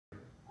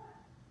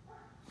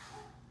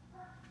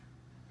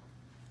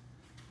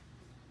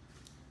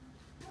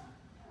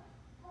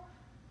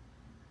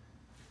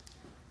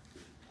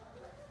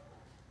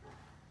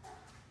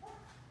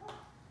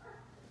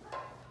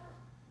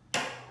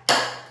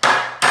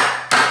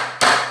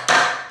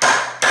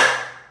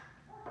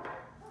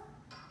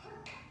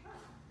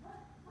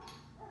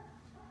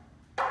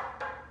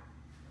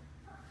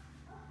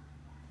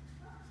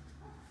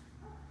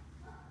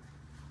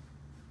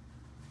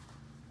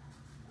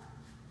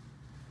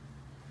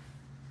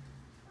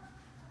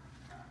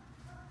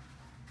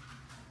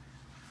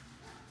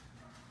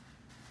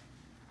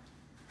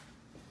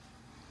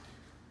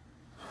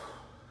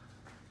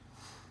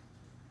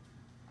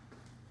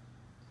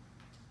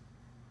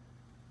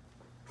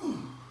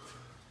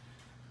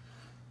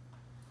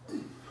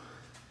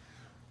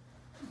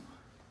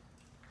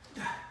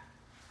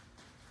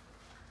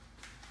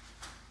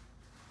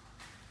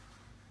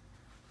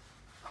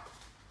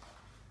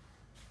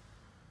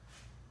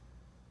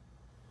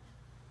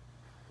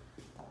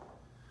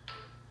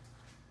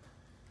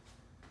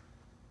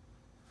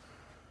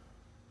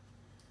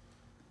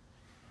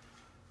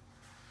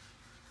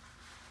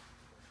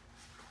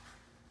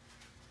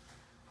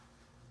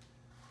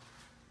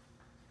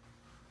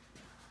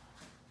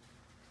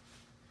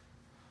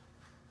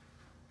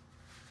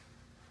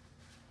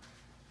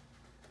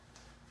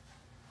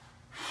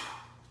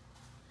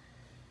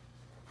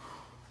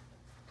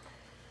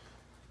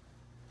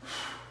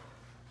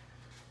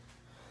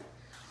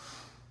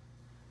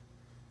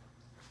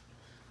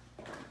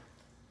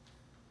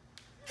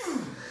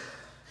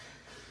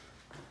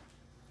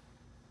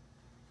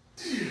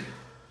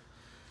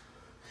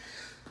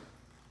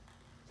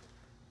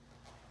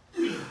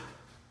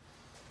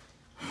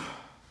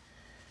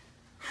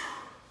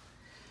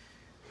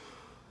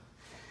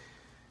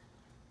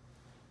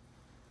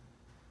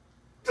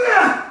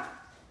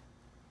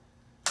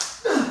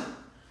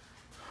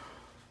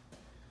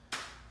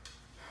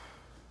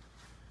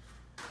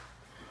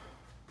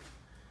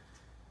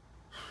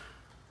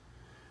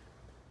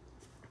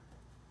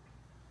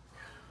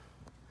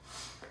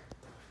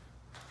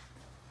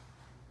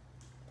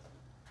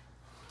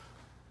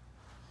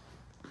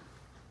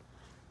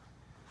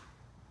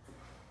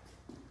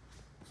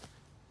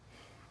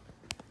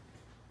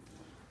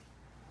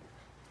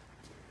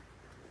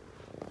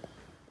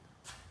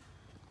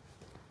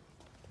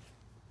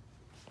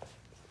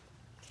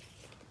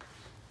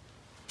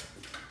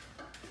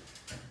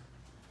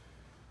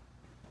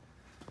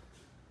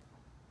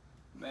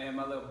Man,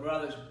 my little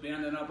brother's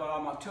bending up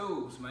all my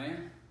tools,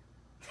 man.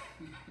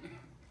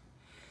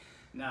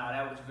 Nah,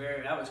 that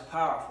was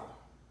powerful.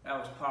 That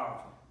was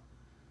powerful.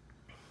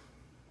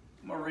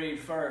 I'm gonna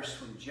read first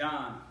from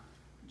John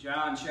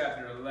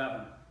chapter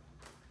 11.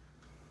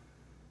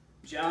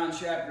 John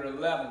chapter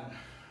 11,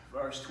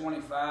 verse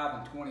 25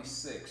 and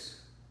 26.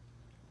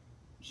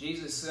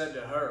 Jesus said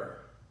to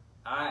her,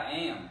 I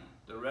am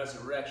the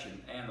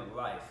resurrection and the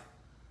life.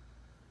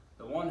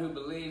 The one who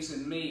believes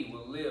in me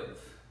will live,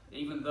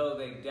 even though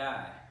they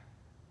die.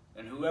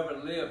 And whoever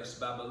lives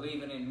by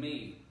believing in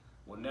me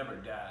will never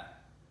die.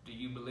 Do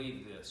you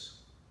believe this?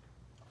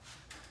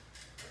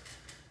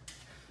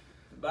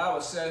 The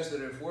Bible says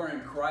that if we're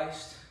in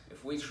Christ,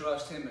 if we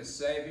trust Him as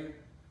Savior,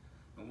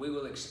 then we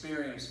will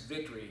experience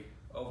victory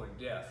over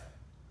death.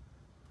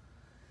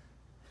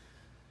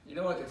 You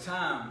know, at the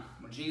time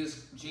when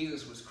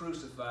Jesus was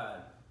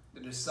crucified, the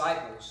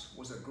disciples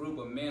was a group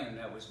of men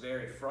that was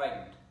very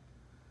frightened.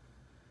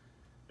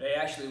 They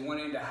actually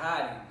went into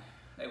hiding.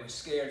 They were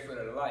scared for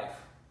their life.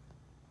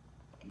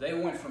 They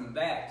went from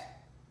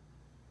that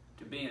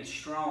to being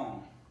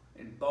strong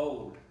and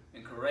bold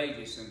and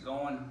courageous and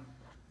going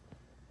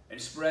and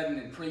spreading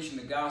and preaching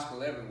the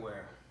gospel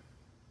everywhere.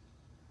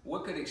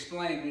 What could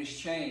explain this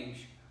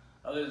change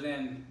other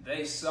than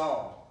they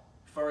saw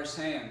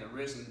firsthand the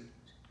risen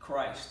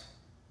Christ?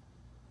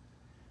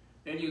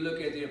 Then you look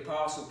at the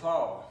Apostle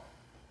Paul.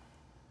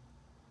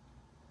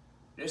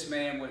 This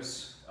man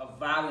was a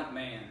violent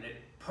man that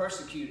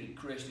persecuted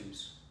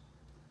Christians,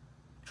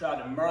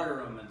 tried to murder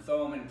them and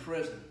throw them in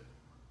prison.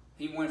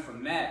 He went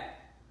from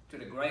that to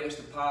the greatest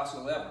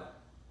apostle ever.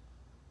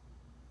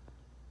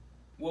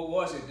 What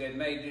was it that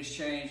made this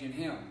change in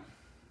him?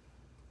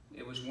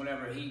 It was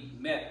whenever he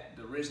met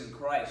the risen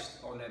Christ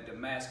on that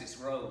Damascus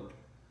road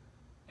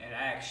in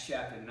Acts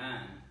chapter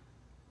 9.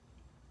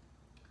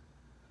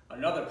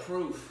 Another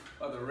proof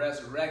of the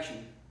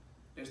resurrection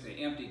is the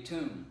empty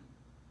tomb.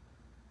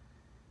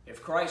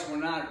 If Christ were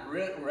not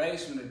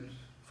raised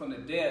from the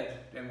dead,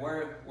 then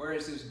where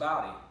is his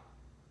body?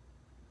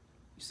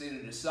 You see,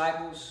 the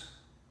disciples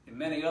and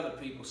many other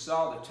people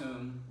saw the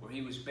tomb where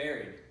he was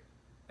buried,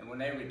 and when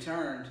they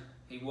returned,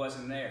 he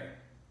wasn't there.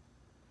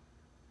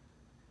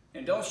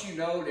 And don't you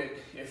know that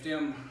if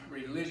them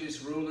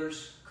religious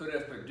rulers could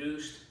have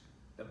produced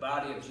the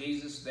body of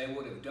Jesus, they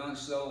would have done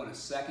so in a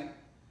second?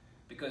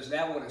 Because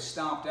that would have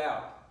stomped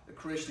out the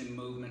Christian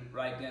movement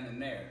right then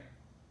and there.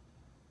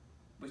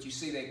 But you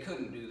see, they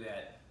couldn't do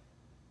that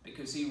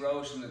because he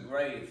rose from the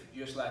grave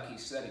just like he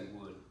said he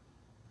would.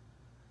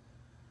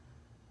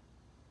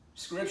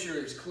 Scripture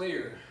is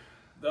clear.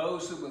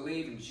 Those who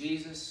believe in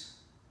Jesus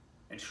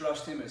and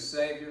trust Him as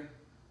Savior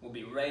will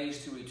be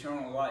raised to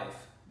eternal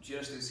life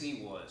just as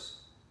He was.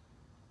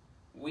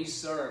 We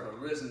serve a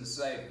risen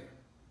Savior.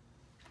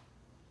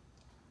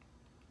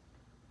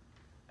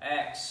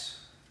 Acts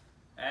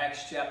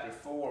chapter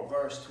 4,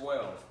 verse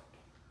 12.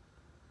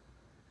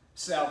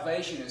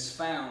 Salvation is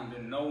found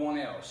in no one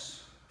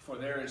else, for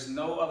there is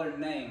no other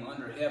name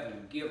under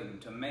heaven given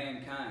to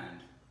mankind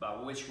by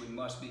which we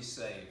must be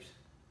saved.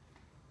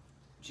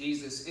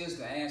 Jesus is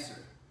the answer.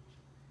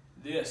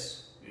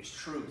 This is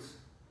truth.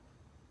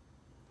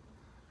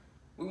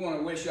 We want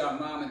to wish our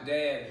mom and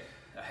dad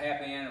a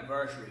happy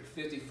anniversary,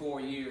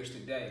 54 years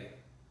today.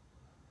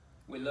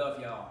 We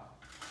love y'all.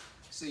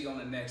 See you on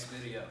the next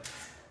video.